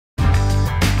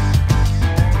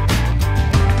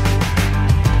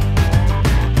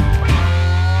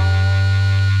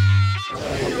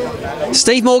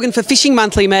Steve Morgan for Fishing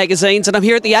Monthly magazines, and I'm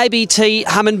here at the ABT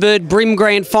Humminbird BREAM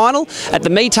Grand Final at the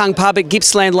Meetung pub at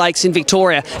Gippsland Lakes in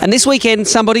Victoria. And this weekend,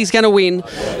 somebody's going to win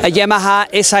a Yamaha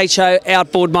SHO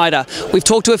outboard motor. We've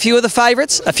talked to a few of the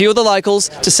favourites, a few of the locals,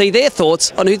 to see their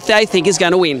thoughts on who they think is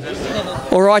going to win.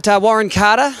 All right, Warren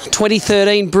Carter,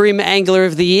 2013 BREAM Angler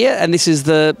of the Year, and this is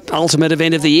the ultimate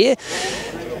event of the year.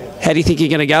 How do you think you're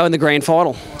going to go in the Grand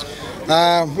Final?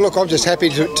 Look, I'm just happy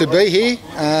to be here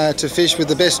to fish with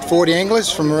the best 40 anglers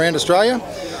from around Australia.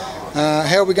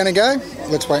 How are we going to go?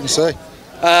 Let's wait and see.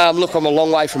 Look, I'm a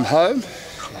long way from home.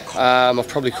 I've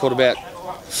probably caught about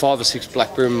 5 or 6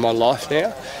 black bream in my life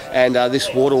now, and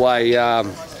this waterway, yeah,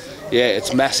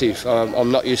 it's massive.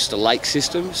 I'm not used to lake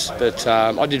systems, but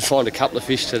I did find a couple of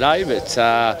fish today, but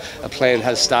a plan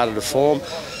has started to form.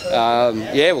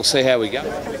 Yeah, we'll see how we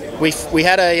go. We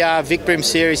had a Vic Bream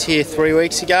series here 3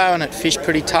 weeks ago, and it fished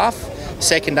pretty tough.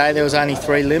 Second day there was only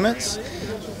 3 limits.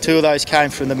 2 of those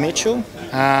came from the Mitchell,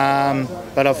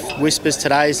 but I've whispers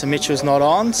today the Mitchell's not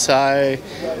on, so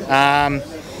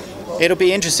it'll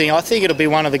be interesting. I think it'll be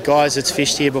one of the guys that's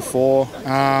fished here before,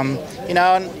 you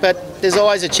know. But there's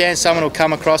always a chance someone will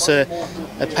come across a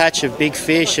patch of big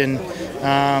fish, and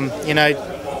you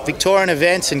know, Victorian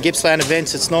events and Gippsland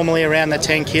events, it's normally around the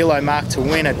 10 kilo mark to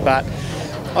win it, but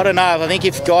I don't know. I think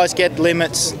if guys get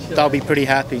limits, they'll be pretty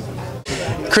happy.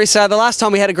 Chris, the last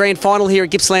time we had a grand final here at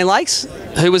Gippsland Lakes,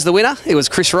 who was the winner? It was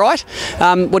Chris Wright.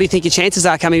 What do you think your chances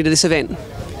are coming into this event?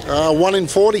 1 in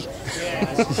 40.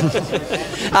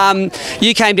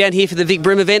 You came down here for the Vic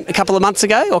Bream event a couple of months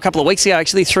ago, or a couple of weeks ago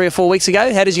actually, 3 or 4 weeks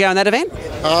ago. How did you go in that event?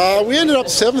 We ended up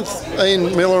 7th,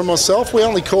 Ian Miller and myself. We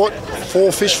only caught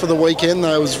 4 fish for the weekend,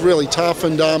 though. It was really tough,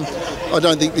 and I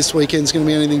don't think this weekend's going to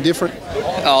be anything different.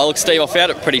 Oh, look, Steve, I found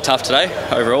it pretty tough today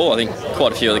overall. I think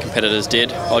quite a few of the competitors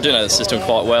did. I do know the system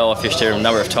quite well. I fished here a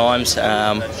number of times.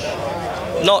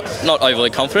 Not overly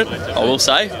confident, I will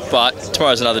say, but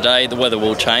tomorrow's another day. The weather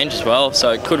will change as well, so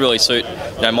it could really suit,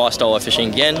 you know, my style of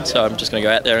fishing again. So I'm just going to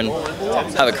go out there and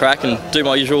have a crack and do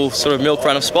my usual sort of milk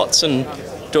run of spots and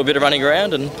do a bit of running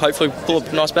around and hopefully pull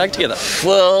a nice bag together.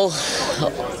 Well,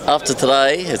 after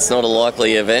today, it's not a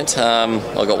likely event.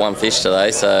 I got 1 fish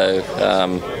today, so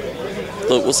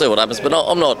look, we'll see what happens. But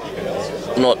I'm not.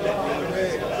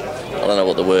 I don't know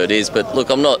what the word is, but look,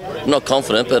 I'm not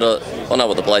confident, but I know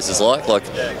what the place is like. Like,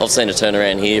 I've seen a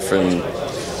turnaround here from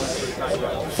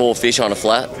 4 fish on a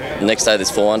flat. The next day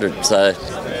there's 400, so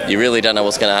you really don't know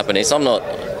what's going to happen here. So I'm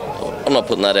not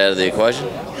putting that out of the equation.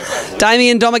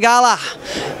 Damien Domagala,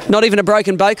 not even a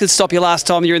broken boat could stop you last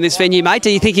time you were in this venue, mate. Do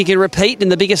you think you can repeat in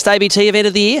the biggest ABT event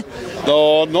of the year?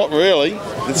 No, not really.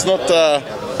 It's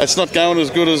not going as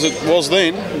good as it was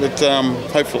then, but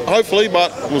hopefully,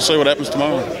 but we'll see what happens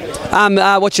tomorrow.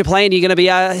 What's your plan? Are you going to be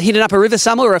hitting up a river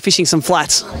somewhere or fishing some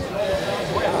flats?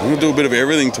 I'm going to do a bit of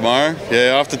everything tomorrow.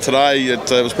 Yeah, after today, it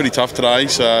was pretty tough today,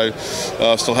 so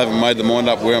I still haven't made the mind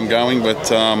up where I'm going,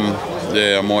 but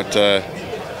yeah, I might.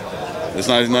 There's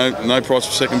no price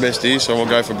for second best here, so I'll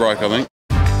go for broke, I think.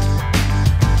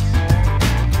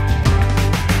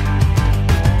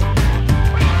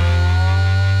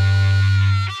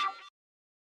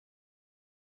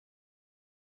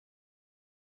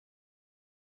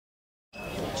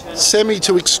 Semi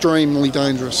to extremely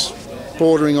dangerous,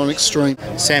 bordering on extreme.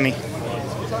 Semi.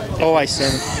 Always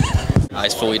semi.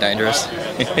 He's fully dangerous.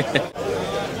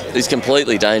 He's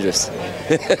completely dangerous.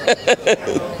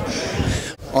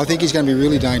 I think he's going to be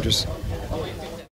really dangerous.